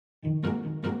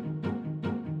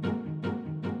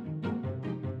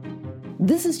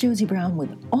This is Josie Brown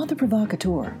with Author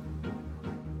Provocateur.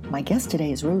 My guest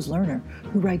today is Rose Lerner,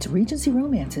 who writes Regency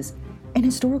romances and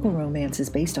historical romances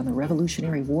based on the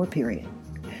Revolutionary War period.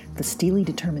 The steely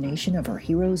determination of her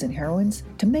heroes and heroines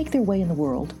to make their way in the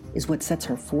world is what sets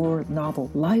her four-novel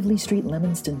Lively Street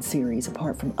Leominster series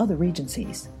apart from other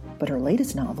Regencies. But her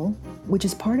latest novel, which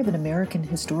is part of an American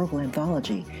historical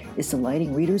anthology, is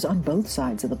delighting readers on both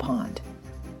sides of the pond.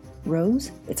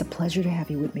 Rose, it's a pleasure to have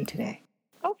you with me today.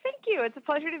 Oh, thank you. It's a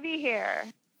pleasure to be here.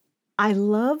 I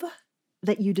love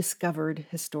that you discovered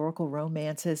historical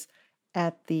romances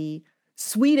at the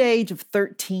sweet age of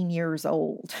 13 years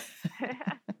old.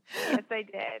 Yes, I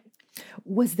did.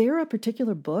 Was there a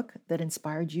particular book that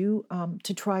inspired you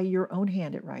to try your own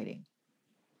hand at writing?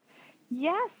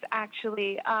 Yes,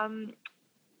 actually.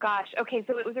 Okay,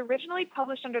 so it was originally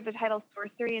published under the title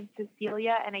Sorcery and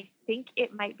Cecilia, and I think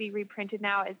it might be reprinted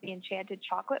now as The Enchanted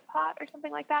Chocolate Pot or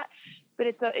something like that. But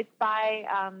it's by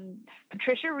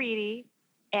Patricia Reedy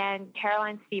and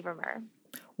Caroline Stevermer.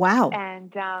 Wow.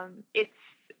 And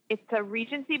it's a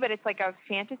Regency, but it's like a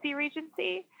fantasy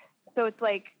Regency. So it's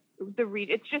like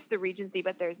it's just the Regency,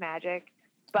 but there's magic.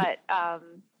 But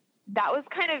that was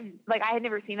kind of like, I had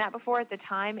never seen that before at the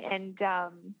time, and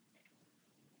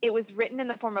it was written in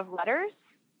the form of letters.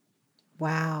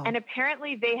 Wow. And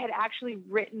apparently they had actually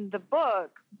written the book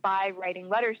by writing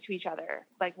letters to each other.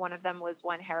 Like one of them was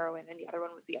one heroine and the other one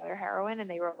was the other heroine, and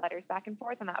they wrote letters back and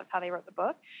forth, and that was how they wrote the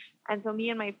book. And so me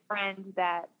and my friend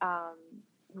that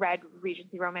read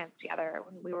Regency romance together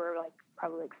when we were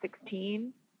probably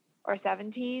 16 or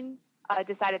 17,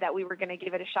 decided that we were going to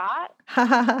give it a shot.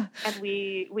 And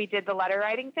we did the letter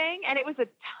writing thing, and it was a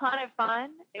ton of fun.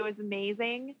 It was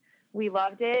amazing. We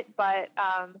loved it, but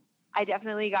I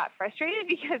definitely got frustrated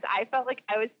because I felt like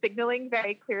I was signaling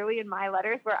very clearly in my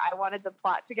letters where I wanted the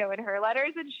plot to go in her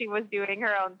letters, and she was doing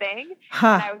her own thing.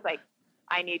 And I was like,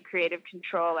 I need creative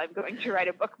control. I'm going to write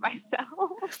a book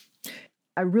myself.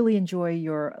 I really enjoy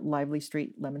your Lively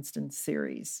Street Leominster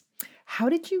series. How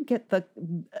did you get the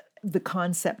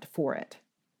concept for it?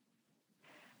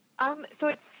 So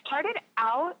it started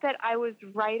out that I was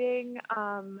writing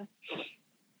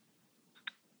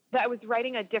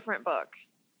a different book,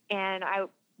 and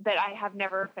that I have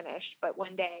never finished, but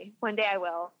one day I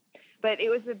will. But it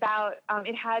was about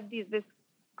it had this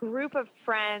group of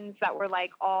friends that were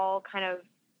like all kind of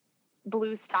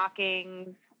blue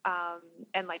stockings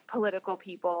and like political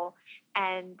people,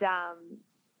 and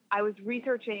I was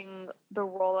researching the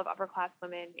role of upper class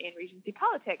women in Regency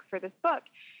politics for this book,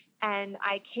 and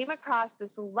I came across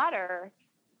this letter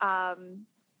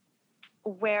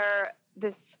where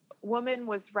this woman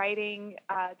was writing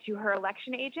to her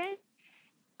election agent.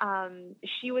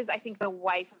 She was, I think, the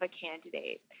wife of a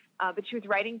candidate, but she was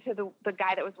writing to the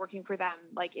guy that was working for them,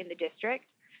 like in the district,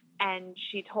 and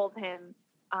she told him,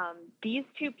 these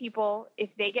two people, if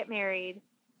they get married,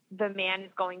 the man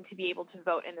is going to be able to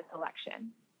vote in this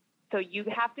election. So you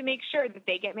have to make sure that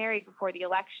they get married before the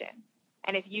election.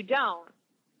 And if you don't,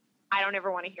 I don't ever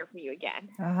want to hear from you again.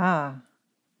 Uh-huh.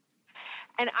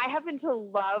 And I happen to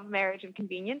love marriage and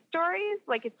convenience stories.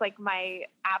 Like, it's like my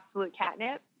absolute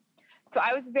catnip. So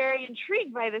I was very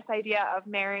intrigued by this idea of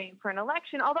marrying for an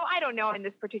election, although I don't know in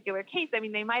this particular case. I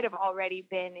mean, they might have already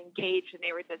been engaged and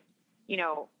they were just,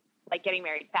 like getting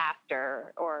married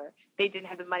faster, or they didn't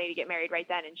have the money to get married right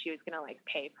then and she was going to like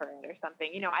pay for it or something.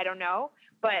 I don't know.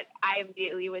 But I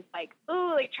immediately was like,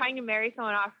 oh, like trying to marry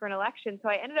someone off for an election. So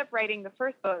I ended up writing the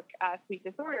first book, Sweet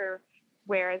Disorder,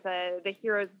 where the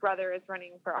hero's brother is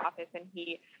running for office and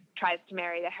he tries to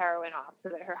marry the heroine off so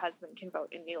that her husband can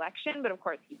vote in the election. But of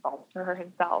course he falls for her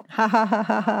himself.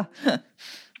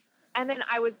 And then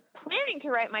I was planning to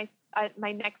write my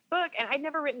next book, and I'd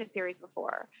never written a series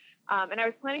before. And I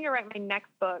was planning to write my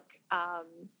next book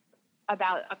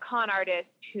about a con artist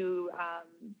who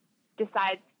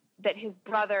decides that his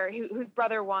brother, whose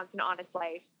brother wants an honest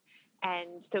life,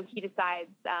 and so he decides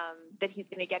that he's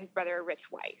going to get his brother a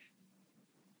rich wife.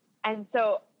 And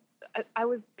so I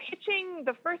was pitching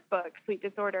the first book, Sweet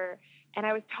Disorder, and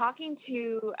I was talking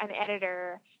to an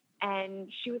editor,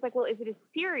 and she was like, well, is it a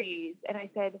series? And I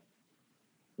said,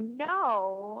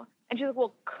 no. And she was like,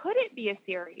 well, could it be a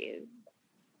series?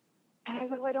 And I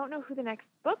was like, well, I don't know who the next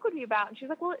book would be about. And she was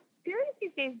like, well, series these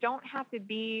days don't have to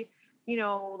be,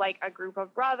 like a group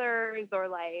of brothers, or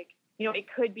like, it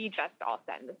could be just all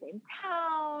set in the same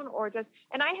town, or just,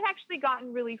 and I had actually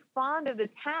gotten really fond of the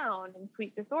town in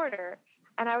Sweet Disorder.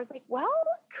 And I was like, well,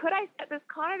 could I set this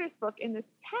con artist book in this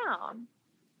town?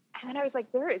 And then I was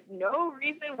like, there is no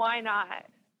reason why not.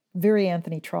 Very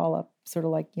Anthony Trollope, sort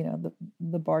of like,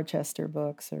 the Barchester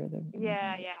books or the...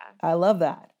 Yeah. I love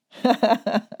that.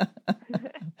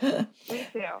 Me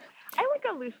too. I like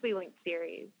a loosely linked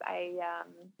series.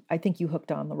 I think you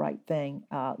hooked on the right thing.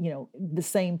 The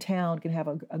same town can have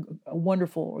a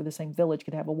wonderful, or the same village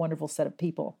could have a wonderful set of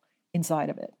people inside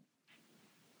of it.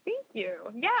 Thank you.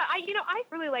 Yeah, I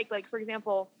really like, for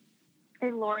example,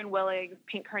 in Lauren Willig's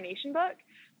Pink Carnation book,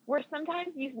 where sometimes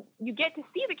you get to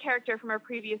see the character from a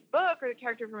previous book or the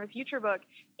character from a future book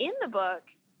in the book,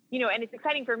 and it's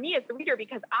exciting for me as the reader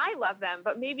because I love them,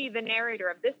 but maybe the narrator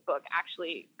of this book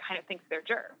actually kind of thinks they're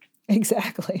jerks.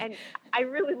 Exactly. And I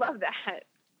really love that.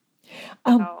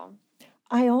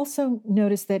 I also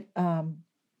noticed that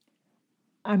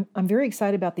I'm very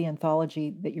excited about the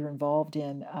anthology that you're involved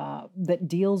in that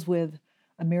deals with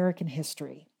American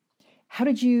history. How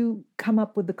did you come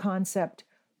up with the concept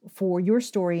for your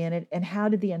story in it, and how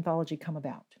did the anthology come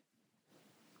about?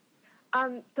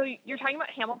 So you're talking about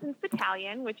Hamilton's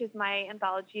Battalion, which is my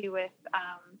anthology with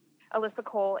Alyssa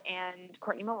Cole and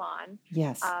Courtney Milan.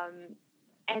 Yes.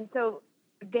 And so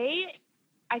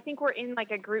I think we're in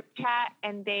a group chat,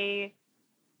 and they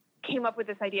came up with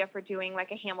this idea for doing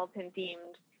a Hamilton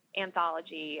themed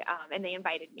anthology, and they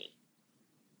invited me.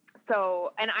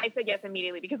 So, and I said yes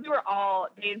immediately because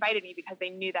they invited me because they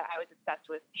knew that I was obsessed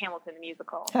with Hamilton the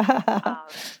musical,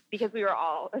 because we were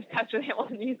all obsessed with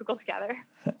Hamilton the musical together.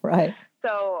 Right.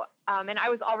 So, and I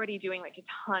was already doing a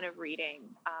ton of reading,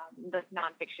 the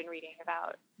nonfiction reading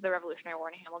about the Revolutionary War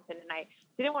in Hamilton, and I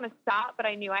didn't want to stop, but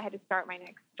I knew I had to start my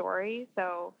next story.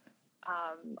 So,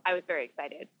 I was very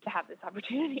excited to have this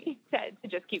opportunity to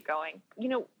just keep going.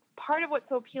 Part of what's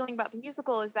so appealing about the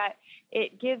musical is that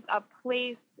it gives a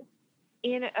place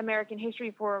in American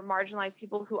history for marginalized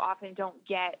people who often don't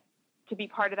get to be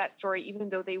part of that story, even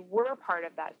though they were part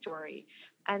of that story.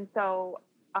 And so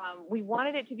we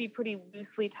wanted it to be pretty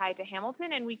loosely tied to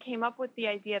Hamilton, and we came up with the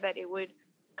idea that it would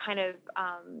kind of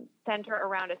center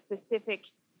around a specific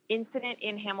incident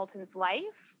in Hamilton's life,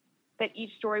 that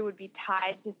each story would be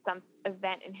tied to some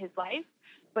event in his life,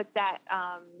 but that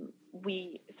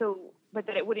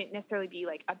that it wouldn't necessarily be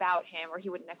about him, or he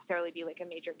wouldn't necessarily be a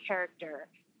major character.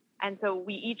 And so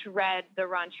we each read the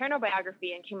Ron Chernow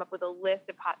biography and came up with a list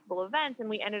of possible events, and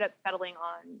we ended up settling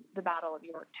on the Battle of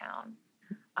Yorktown.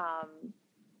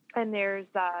 And there's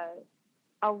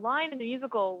a line in the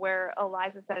musical where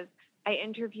Eliza says, "I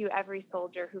interview every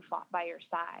soldier who fought by your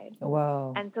side."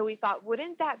 Wow. And so we thought,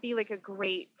 wouldn't that be a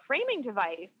great framing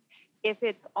device if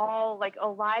it's all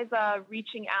Eliza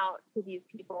reaching out to these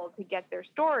people to get their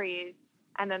stories,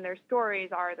 and then their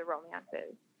stories are the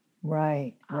romances.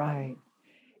 Right, right.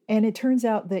 And it turns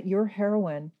out that your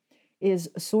heroine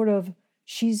is sort of,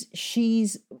 she's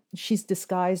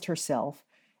disguised herself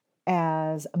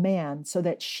as a man so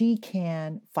that she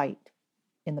can fight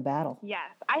in the battle.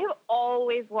 Yes, I have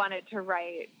always wanted to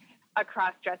write a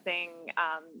cross-dressing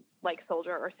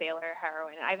soldier or sailor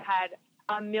heroine. I've had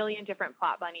a million different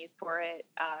plot bunnies for it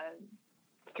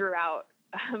throughout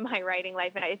my writing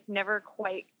life, and it's never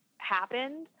quite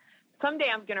happened. Someday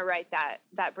I'm going to write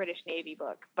that British Navy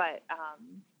book, but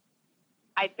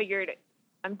I figured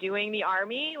I'm doing the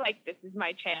Army, this is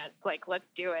my chance, let's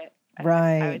do it. And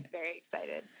right. I was very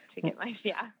excited to get my,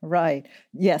 Right.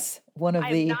 Yes. I'm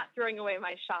not throwing away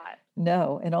my shot.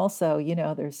 No. And also,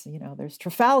 there's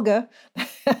Trafalgar,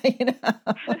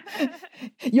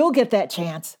 you'll get that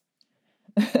chance.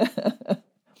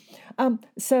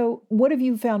 So what have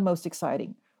you found most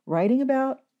exciting? Writing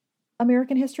about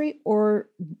American history or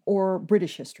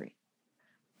British history?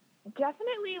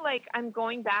 Definitely, I'm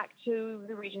going back to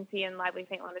the Regency and Lively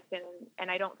St. Leoniston, and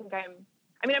I don't think I'm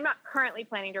not currently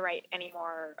planning to write any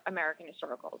more American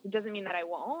historicals. It doesn't mean that I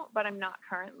won't, but I'm not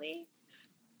currently.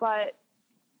 But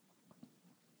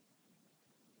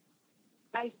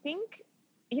I think,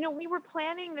 we were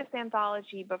planning this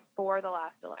anthology before the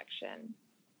last election.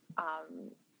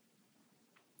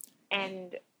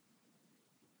 And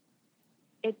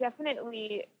it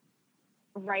definitely,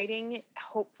 writing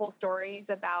hopeful stories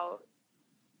about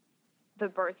the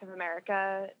birth of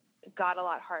America got a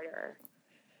lot harder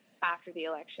after the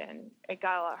election. It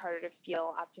got a lot harder to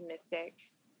feel optimistic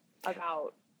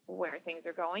about where things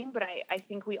are going. But I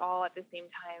think we all at the same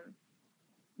time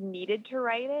needed to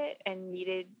write it and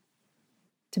needed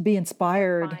to be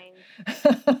inspired.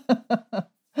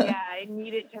 I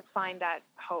needed to find that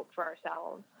hope for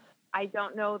ourselves. I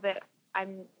don't know that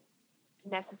I'm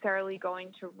necessarily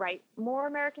going to write more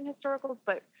American historicals,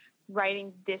 but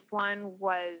writing this one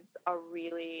was a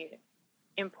really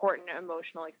important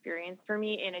emotional experience for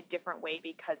me in a different way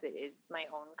because it is my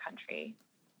own country.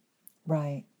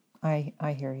 Right. I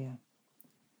hear you.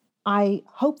 I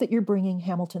hope that you're bringing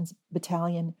Hamilton's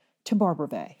Battalion to Barbara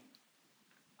Bay.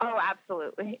 Oh,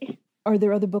 absolutely. Are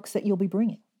there other books that you'll be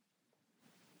bringing?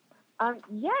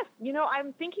 Yes.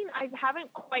 I'm thinking, I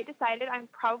haven't quite decided. I'm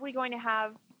probably going to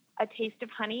have A Taste of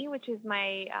Honey, which is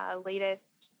my latest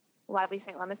Lively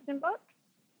St. Lemiston book.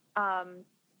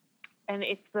 And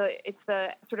it's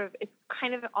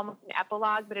kind of almost an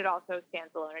epilogue, but it also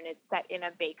stands alone, and it's set in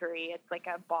a bakery. It's like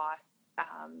a boss,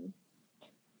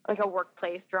 like a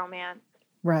workplace romance.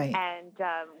 Right. And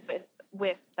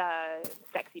with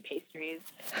sexy pastries.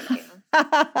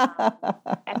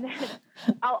 And then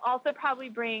I'll also probably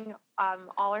bring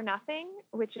All or Nothing,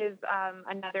 which is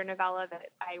another novella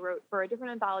that I wrote for a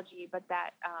different anthology, but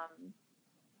that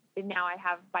now I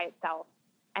have by itself.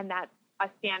 And that's a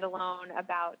standalone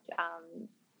about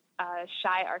a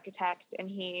shy architect, and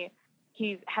he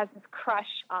has this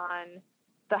crush on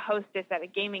the hostess at a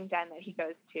gaming den that he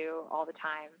goes to all the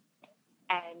time.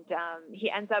 And he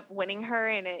ends up winning her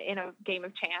in a game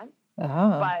of chance.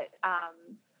 Uh-huh. But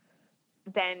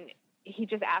then he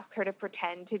just asks her to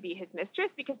pretend to be his mistress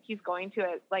because he's going to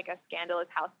a scandalous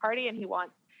house party, and he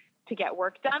wants to get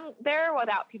work done there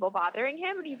without people bothering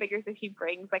him. And he figures if he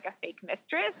brings like a fake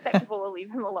mistress, that people will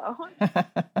leave him alone.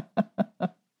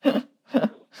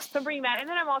 So I'm bringing that. And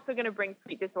then I'm also going to bring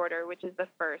Sweet Disorder, which is the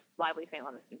first Lively St.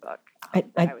 Lemiston book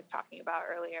that I was talking about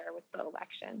earlier with the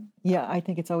election. Yeah, I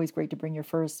think it's always great to bring your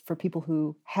first for people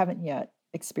who haven't yet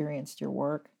experienced your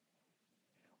work.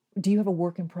 Do you have a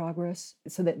work in progress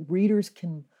so that readers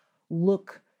can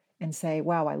look and say,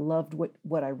 wow, I loved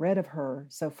what I read of her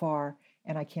so far,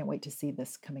 and I can't wait to see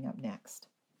this coming up next?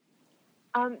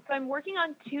 So I'm working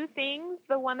on two things.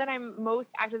 The one that I'm most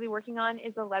actively working on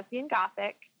is a lesbian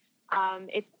gothic.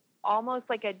 It's almost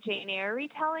like a Jane Eyre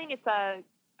retelling. It's a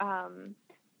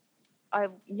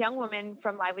young woman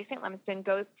from Lively St. Lemiston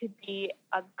goes to be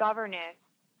a governess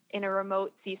in a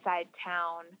remote seaside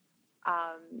town.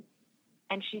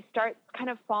 And she starts kind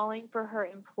of falling for her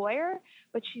employer,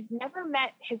 but she's never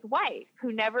met his wife,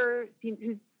 who's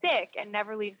sick and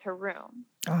never leaves her room.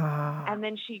 And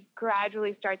then she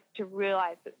gradually starts to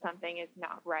realize that something is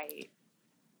not right.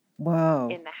 Whoa.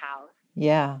 In the house.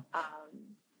 Yeah.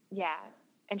 Yeah.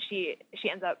 And she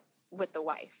ends up with the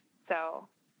wife. So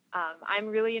I'm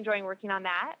really enjoying working on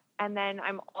that. And then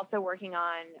I'm also working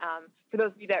on, for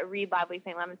those of you that read Lively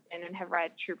St. Lemiston and have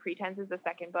read True Pretenses, the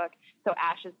second book, so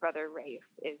Ash's brother Rafe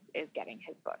is getting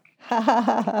his book.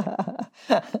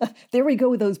 There we go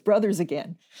with those brothers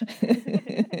again.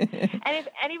 And if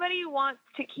anybody wants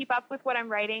to keep up with what I'm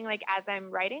writing, like as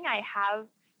I'm writing, I have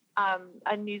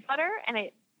a newsletter, and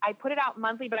I put it out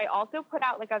monthly, but I also put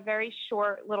out like a very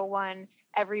short little one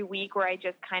every week where I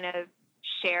just kind of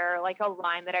share like a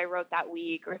line that I wrote that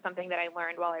week or something that I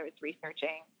learned while I was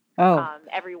researching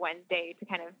every Wednesday to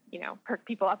kind of, perk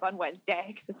people up on Wednesday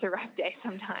because it's a rough day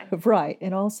sometimes. Right.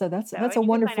 And also that's a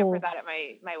wonderful... sign up for that at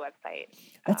my website,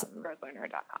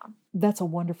 roselearner.com. That's a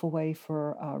wonderful way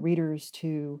for readers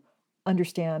to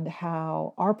understand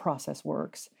how our process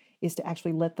works, is to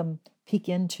actually let them peek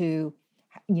into,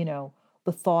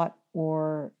 the thought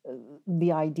or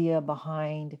the idea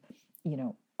behind,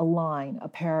 a line, a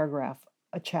paragraph,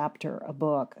 a chapter, a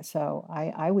book. So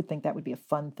I would think that would be a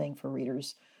fun thing for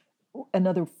readers,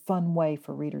 another fun way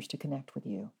for readers to connect with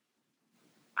you.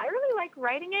 I really like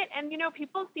writing it, and,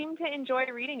 people seem to enjoy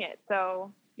reading it.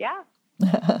 So, yeah.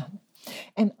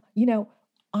 And,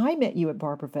 I met you at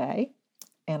Barbara Vey,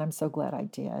 and I'm so glad I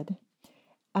did.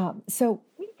 So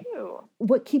me too.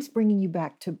 What keeps bringing you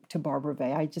back to Barbara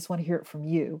Vey? I just want to hear it from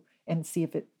you and see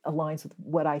if it aligns with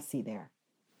what I see there.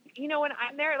 When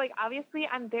I'm there, like, obviously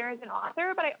I'm there as an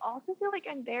author, but I also feel like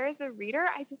I'm there as a reader.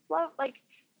 I just love, like,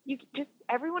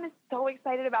 everyone is so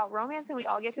excited about romance, and we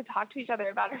all get to talk to each other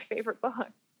about our favorite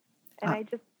books. And I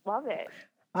just love it.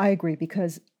 I agree,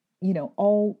 because,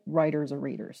 all writers are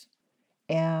readers.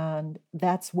 And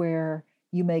that's where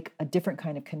you make a different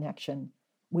kind of connection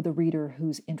with a reader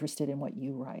who's interested in what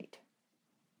you write.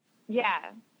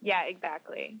 Yeah,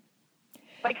 exactly.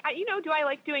 Like, do I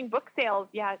like doing book sales?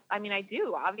 Yeah, I mean, I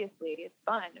do, obviously. It's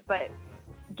fun. But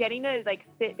getting to, like,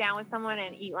 sit down with someone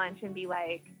and eat lunch and be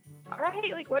like, all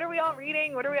right, like, what are we all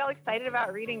reading? What are we all excited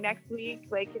about reading next week?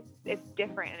 Like, it's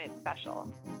different and it's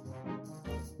special.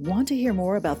 Want to hear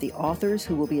more about the authors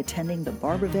who will be attending the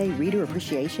Barbara Vey Reader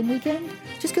Appreciation Weekend?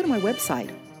 Just go to my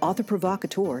website,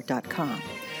 authorprovocateur.com,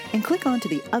 and click on to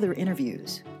the other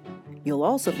interviews. You'll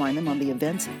also find them on the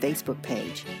event's Facebook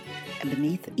page. And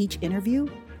beneath each interview,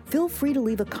 feel free to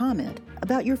leave a comment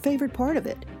about your favorite part of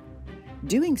it.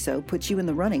 Doing so puts you in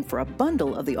the running for a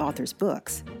bundle of the author's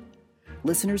books.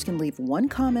 Listeners can leave one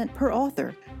comment per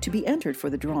author to be entered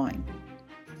for the drawing.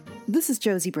 This is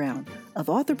Josie Brown of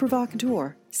Author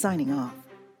Provocateur, signing off.